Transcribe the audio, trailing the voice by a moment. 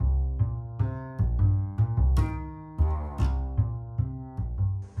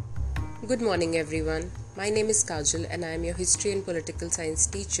Good morning, everyone. My name is Kajal, and I am your history and political science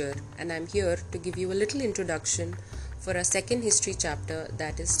teacher, and I am here to give you a little introduction for our second history chapter,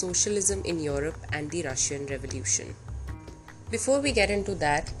 that is Socialism in Europe and the Russian Revolution. Before we get into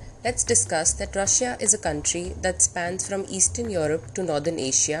that, let's discuss that Russia is a country that spans from Eastern Europe to Northern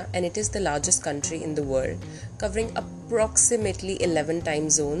Asia, and it is the largest country in the world, covering approximately 11 time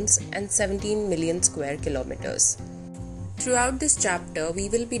zones and 17 million square kilometers. Throughout this chapter, we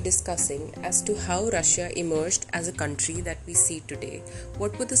will be discussing as to how Russia emerged as a country that we see today.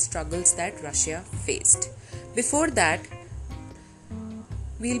 What were the struggles that Russia faced? Before that,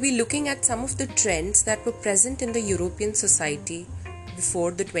 we'll be looking at some of the trends that were present in the European society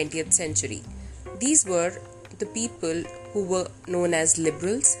before the 20th century. These were the people who were known as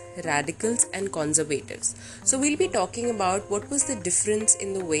liberals, radicals, and conservatives. So we'll be talking about what was the difference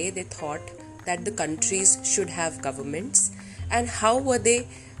in the way they thought that the countries should have governments and how were they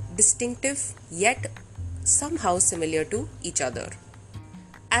distinctive yet somehow similar to each other.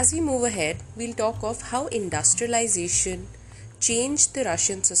 As we move ahead, we'll talk of how industrialization changed the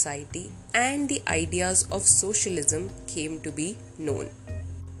Russian society and the ideas of socialism came to be known.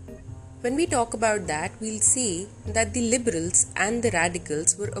 When we talk about that, we'll see that the liberals and the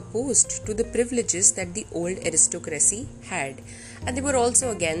radicals were opposed to the privileges that the old aristocracy had, and they were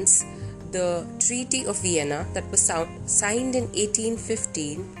also against the Treaty of Vienna that was signed in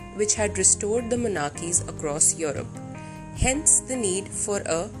 1815, which had restored the monarchies across Europe. Hence the need for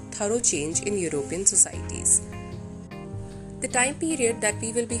a thorough change in European societies. The time period that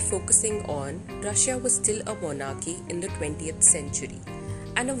we will be focusing on, Russia was still a monarchy in the 20th century.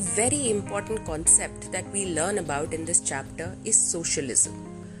 And a very important concept that we learn about in this chapter is socialism.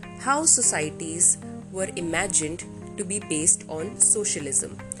 How societies were imagined to be based on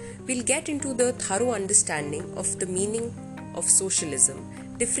socialism. We'll get into the thorough understanding of the meaning of socialism,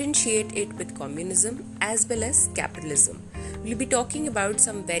 differentiate it with communism as well as capitalism. We'll be talking about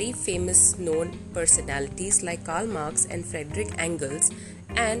some very famous known personalities like Karl Marx and Friedrich Engels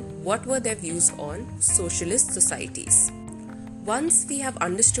and what were their views on socialist societies. Once we have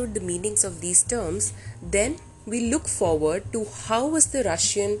understood the meanings of these terms, then we look forward to how was the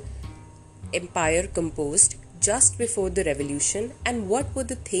Russian Empire composed just before the revolution and what were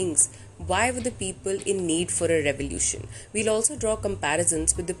the things, why were the people in need for a revolution. We'll also draw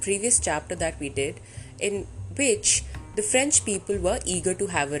comparisons with the previous chapter that we did, in which the French people were eager to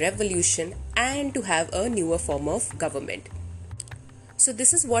have a revolution and to have a newer form of government. So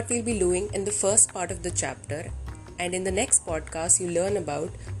this is what we'll be doing in the first part of the chapter, and in the next podcast you learn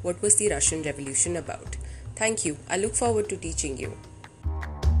about what was the Russian Revolution about. Thank you. I look forward to teaching you.